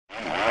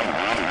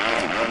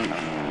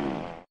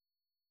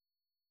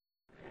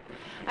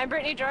I'm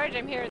Brittany George.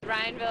 I'm here with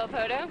Ryan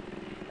Villapoto.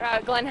 We're out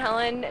at Glen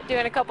Helen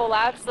doing a couple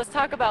laps. Let's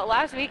talk about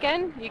last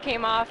weekend. You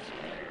came off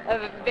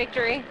of a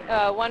victory,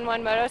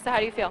 1-1 moto, so how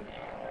do you feel?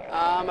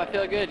 I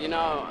feel good. You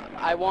know,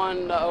 I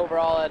won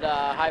overall at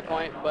High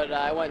Point, but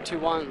I went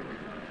 2-1.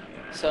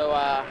 So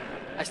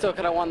I still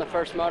could have won the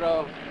first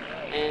moto,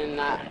 and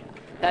that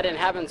didn't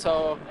happen.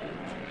 So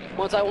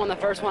once I won the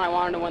first one, I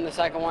wanted to win the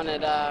second one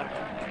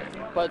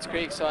at Budds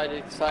Creek, so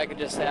I could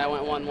just say I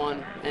went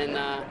 1-1,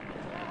 and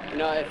you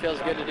know, it feels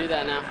good to do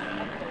that now.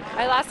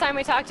 Last time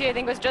we talked to you, I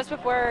think, was just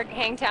before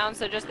Hangtown,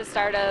 so just the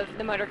start of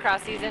the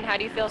motocross season. How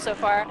do you feel so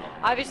far?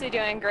 Obviously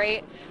doing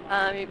great.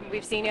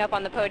 We've seen you up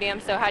on the podium,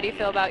 so how do you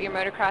feel about your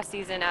motocross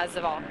season as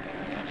of all?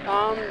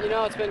 You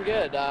know, it's been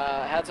good.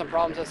 Had some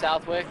problems at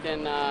Southwick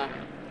and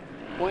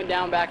went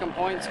down back in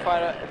points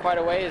quite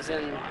a ways,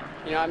 and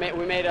you know,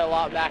 we made it a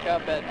lot back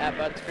up at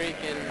Budds Creek,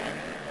 and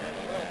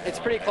it's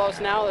pretty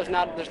close now. There's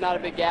not a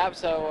big gap,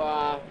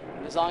 so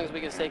as long as we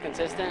can stay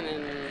consistent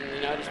and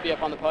you know, just be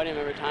up on the podium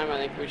every time, I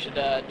think we should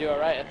do all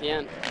right at the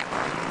end.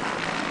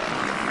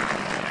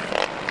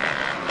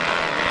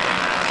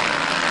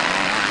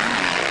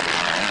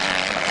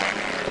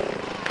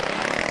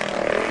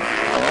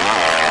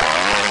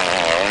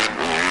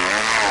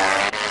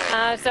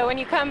 So when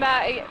you come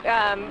back,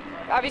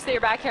 obviously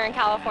you're back here in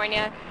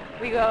California.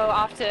 We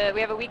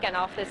have a weekend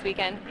off this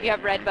weekend. You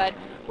have Redbud.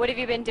 What have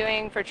you been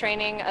doing for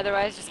training?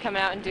 Otherwise, just coming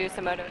out and do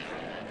some motos?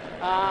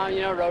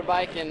 You know, road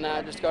bike and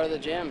just go to the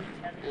gym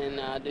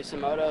and do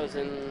some motos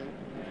and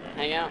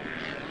hang out.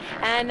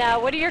 And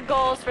what are your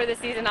goals for the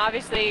season?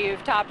 Obviously,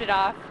 you've topped it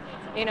off,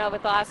 you know,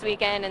 with last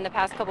weekend and the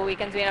past couple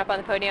weekends being up on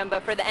the podium.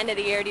 But for the end of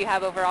the year, do you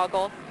have overall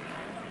goals?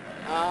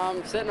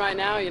 Sitting right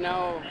now, you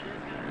know,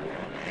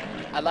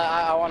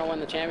 I want to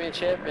win the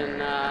championship,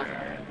 and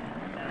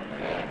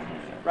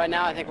right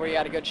now I think we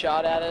got a good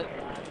shot at it.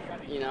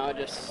 You know, it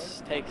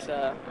just takes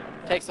the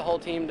whole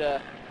team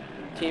to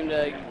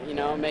you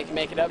know,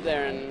 make it up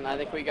there, and I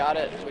think we got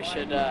it. We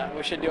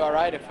should do all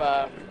right if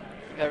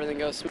everything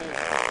goes smooth.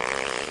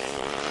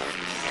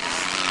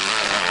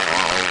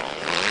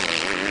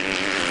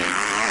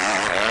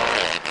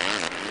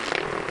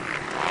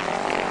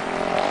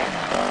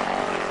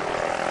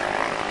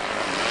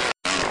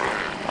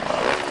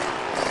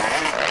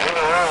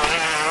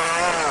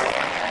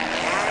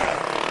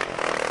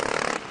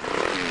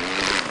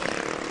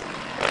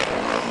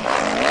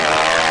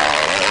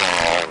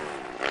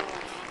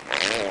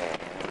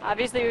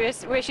 Obviously,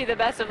 we wish you the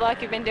best of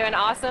luck. You've been doing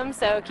awesome,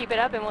 so keep it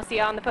up, and we'll see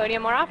you on the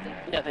podium more often.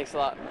 Yeah, thanks a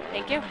lot.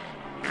 Thank you.